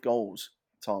 5 goals,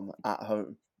 Tom, at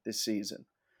home this season.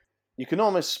 You can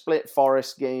almost split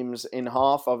Forest games in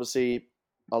half. Obviously,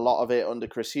 a lot of it under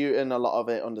Chris Hughton, a lot of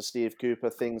it under Steve Cooper.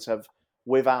 Things have,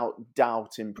 without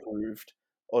doubt, improved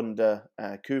under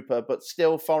Cooper. But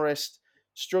still, Forest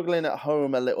struggling at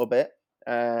home a little bit.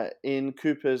 In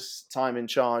Cooper's time in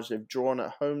charge, they've drawn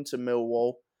at home to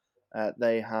Millwall.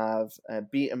 They have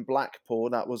beaten Blackpool.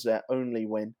 That was their only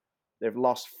win. They've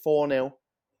lost 4-0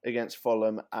 against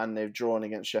Fulham, and they've drawn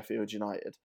against Sheffield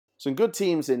United. Some good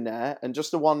teams in there, and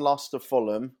just the one loss to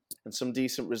Fulham and some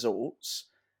decent results.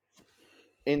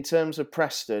 In terms of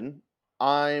Preston,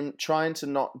 I'm trying to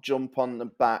not jump on the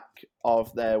back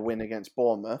of their win against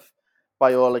Bournemouth.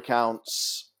 By all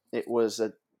accounts, it was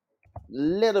a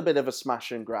little bit of a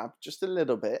smash and grab, just a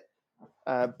little bit.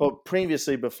 But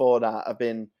previously, before that, I've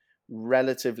been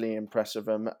relatively impressed with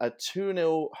them. A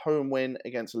 2-0 home win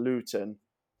against Luton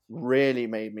really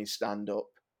made me stand up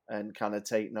and kind of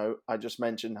take note. I just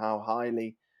mentioned how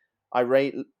highly I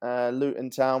rate Luton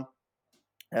Town.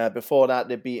 Before that,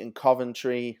 they'd beaten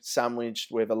Coventry,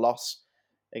 sandwiched with a loss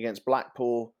against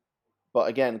Blackpool. But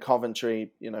again,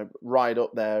 Coventry, right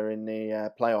up there in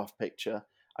the playoff picture.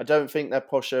 I don't think they're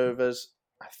pushovers.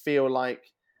 I feel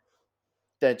like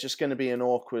they're just going to be an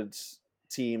awkward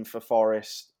team for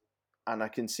Forest, and I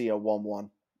can see a 1-1,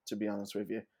 to be honest with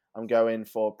you. I'm going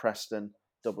for Preston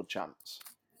double chance.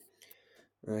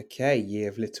 Okay, ye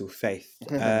of little faith.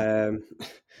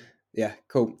 Yeah,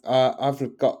 cool.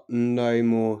 I've got no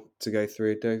more to go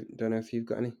through. Don't know if you've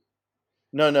got any.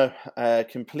 No,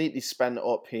 completely spent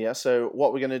up here. So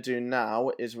what we're going to do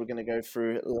now is we're going to go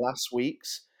through last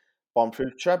week's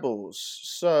Bombproof trebles.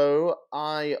 So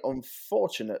I,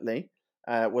 unfortunately,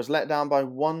 was let down by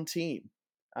one team.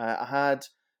 I had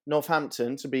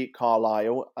Northampton to beat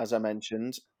Carlisle, as I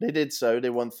mentioned. They did so. They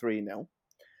won 3-0.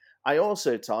 I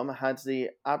also, Tom, had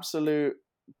the absolute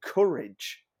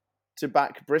courage to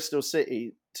back Bristol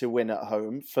City to win at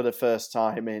home for the first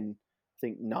time in, I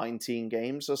think, 19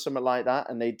 games or something like that.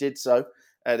 And they did so.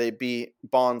 They beat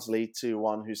Barnsley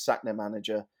 2-1, who sacked their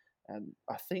manager, and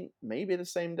I think maybe the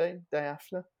same day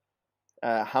after.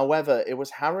 However, it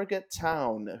was Harrogate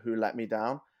Town who let me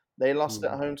down. They lost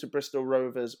at home to Bristol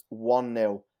Rovers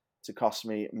 1-0 to cost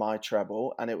me my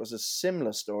treble. And it was a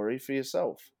similar story for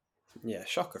yourself. Yeah,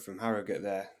 shocker from Harrogate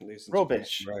there, losing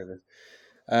Rubbish. to Bristol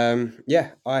Rovers.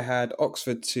 Yeah, I had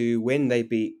Oxford to win. They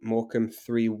beat Morecambe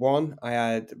 3-1. I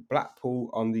had Blackpool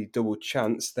on the double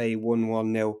chance. They won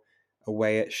 1-0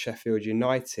 away at Sheffield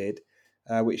United,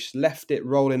 which left it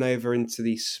rolling over into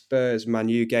the Spurs-Man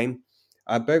U game.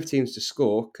 I had both teams to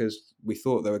score because we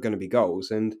thought there were going to be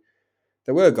goals, and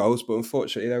there were goals, but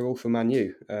unfortunately they were all for Man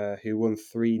U, who won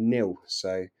 3-0.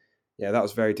 So, yeah, that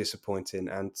was very disappointing,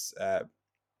 and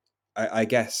I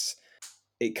guess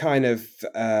it kind of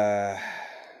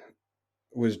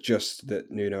was just that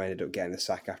Nuno ended up getting the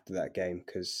sack after that game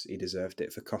because he deserved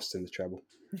it for costing the treble.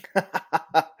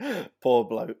 Poor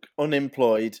bloke.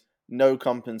 Unemployed. No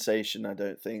compensation, I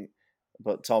don't think.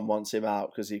 But Tom wants him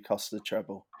out because he cost the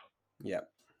treble. Yeah.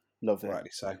 Love it.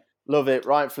 Rightly so. Love it.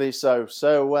 Rightfully so.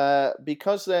 So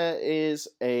because there is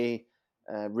a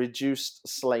reduced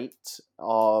slate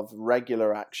of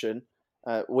regular action,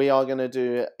 we are going to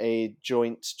do a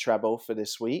joint treble for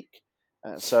this week.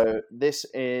 So this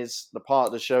is the part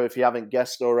of the show, if you haven't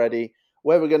guessed already,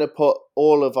 where we're going to put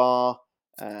all of our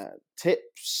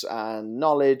tips and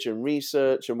knowledge and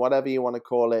research and whatever you want to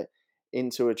call it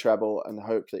into a treble, and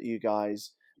hope that you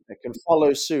guys can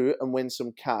follow suit and win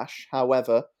some cash.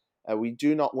 However, we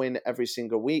do not win every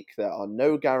single week. There are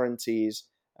no guarantees.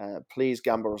 Please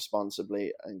gamble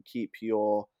responsibly and keep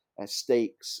your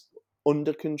stakes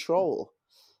under control.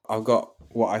 I've got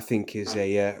what I think is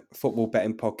a football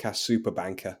betting podcast super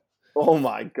banker. Oh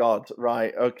my God.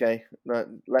 Right. Okay.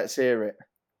 Let's hear it.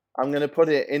 I'm going to put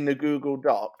it in the Google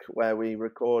Doc where we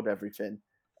record everything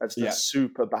as the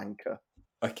super banker.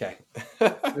 Okay.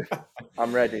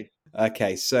 I'm ready.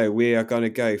 Okay, so we are going to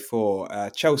go for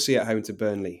Chelsea at home to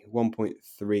Burnley,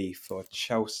 1.3 for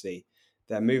Chelsea.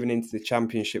 They're moving into the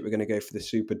Championship. We're going to go for the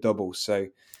super double. So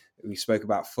we spoke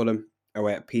about Fulham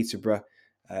away at Peterborough.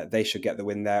 They should get the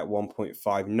win there at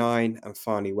 1.59. And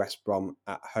finally, West Brom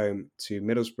at home to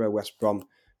Middlesbrough. West Brom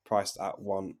priced at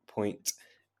 1.87.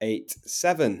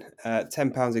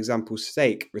 £10 example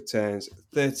stake returns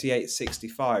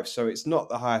 38.65. So it's not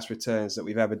the highest returns that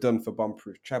we've ever done for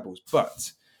bomb-proof trebles,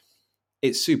 but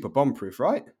it's super bomb-proof,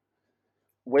 right?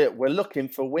 We're looking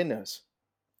for winners.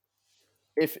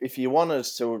 If you want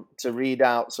us to read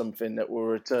out something that will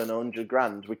return 100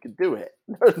 grand, we could do it.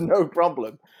 No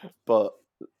problem. But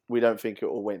we don't think it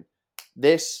will win.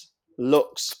 This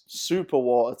looks super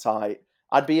watertight.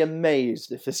 I'd be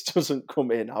amazed if this doesn't come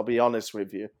in, I'll be honest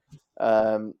with you.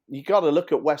 You got to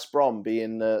look at West Brom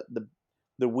being the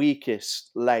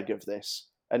weakest leg of this,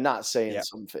 and that's saying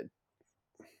something.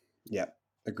 Yeah,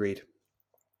 agreed.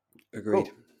 Cool.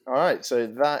 All right, so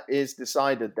that is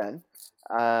decided then.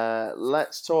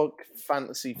 Let's talk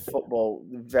fantasy football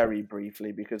very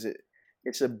briefly because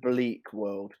it's a bleak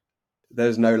world.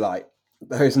 There's no light.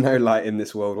 There is no light in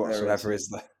this world whatsoever, is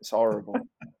there? It's horrible.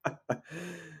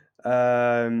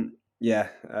 Yeah.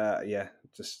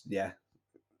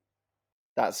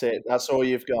 That's it. That's all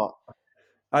you've got.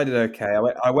 I did okay.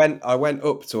 I went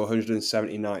up to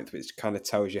 179th, which kind of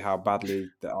tells you how badly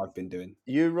that I've been doing.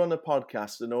 You run a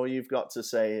podcast, and all you've got to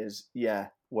say is, "Yeah,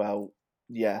 well,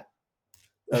 yeah,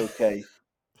 okay."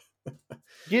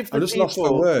 I'm just lost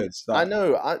for words. I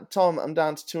know, Tom. I'm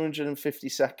down to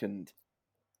 252nd.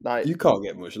 Like, you can't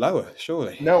get much lower,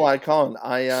 surely. No, I can't.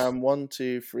 I am 1,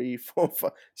 2, 3, 4,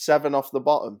 5, 7 off the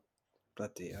bottom.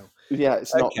 Bloody hell! Yeah,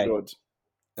 it's not good.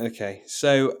 Okay,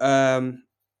 so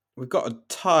we've got a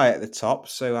tie at the top.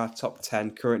 So our top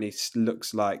 10 currently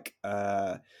looks like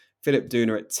Philip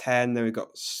Duna at 10. Then we've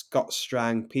got Scott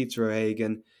Strang, Peter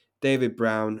O'Hagan, David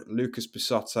Brown, Lucas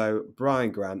Bisotto,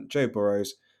 Brian Grant, Joe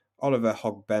Burrows, Oliver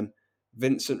Hogben,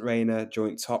 Vincent Rayner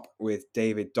joint top with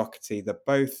David Doherty. They're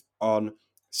both on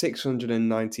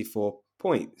 694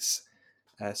 points.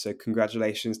 So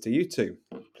congratulations to you two.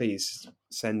 Please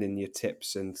send in your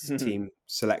tips and team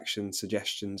selection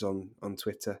suggestions on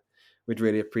Twitter. We'd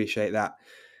really appreciate that.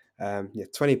 Yeah,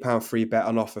 £20 free bet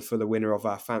on offer for the winner of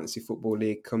our Fantasy Football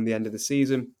League come the end of the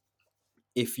season.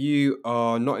 If you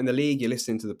are not in the league, you're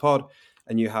listening to the pod,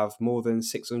 and you have more than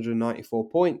 694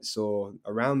 points or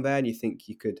around there, and you think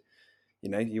you could,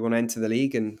 you want to enter the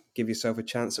league and give yourself a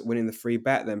chance at winning the free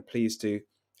bet, then please do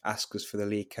ask us for the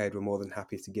league code. We're more than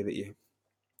happy to give it you.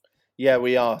 Yeah,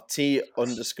 we are.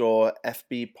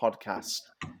 T_FB podcast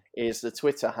is the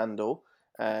Twitter handle.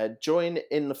 Join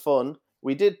in the fun.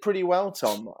 We did pretty well,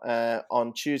 Tom,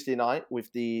 on Tuesday night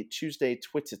with the Tuesday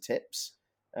Twitter tips.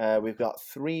 We've got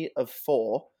 3 of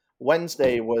 4.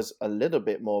 Wednesday was a little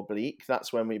bit more bleak.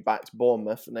 That's when we backed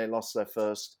Bournemouth and they lost their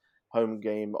first home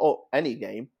game or any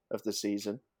game of the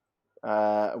season.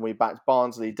 And we backed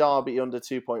Barnsley Derby under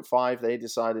 2.5. They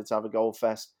decided to have a goal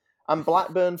fest. And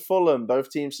Blackburn Fulham,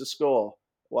 both teams to score.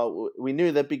 Well, we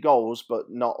knew there'd be goals, but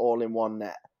not all in one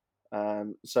net.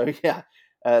 So, yeah,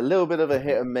 a little bit of a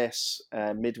hit and miss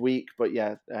midweek. But,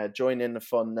 yeah, join in the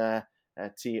fun there,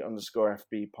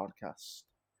 T_FB podcast.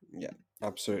 Yeah,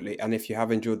 absolutely. And if you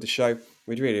have enjoyed the show,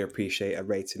 we'd really appreciate a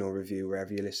rating or review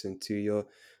wherever you listen to your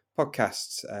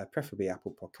podcasts, preferably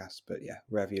Apple Podcasts. But, yeah,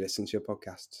 wherever you listen to your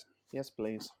podcasts. Yes,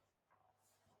 please.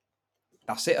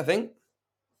 That's it, I think.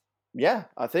 Yeah,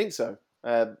 I think so.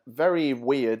 Very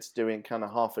weird doing kind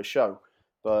of half a show,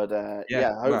 but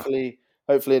hopefully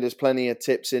there's plenty of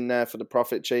tips in there for the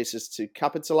profit chasers to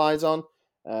capitalize on.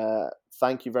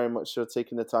 Thank you very much for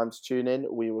taking the time to tune in.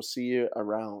 We will see you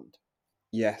around.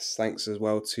 Yes, thanks as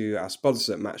well to our sponsors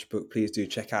at Matchbook. Please do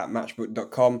check out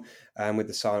matchbook.com with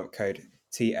the sign-up code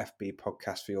TFB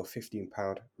podcast for your £15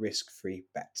 risk-free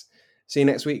bet. See you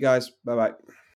next week, guys. Bye-bye.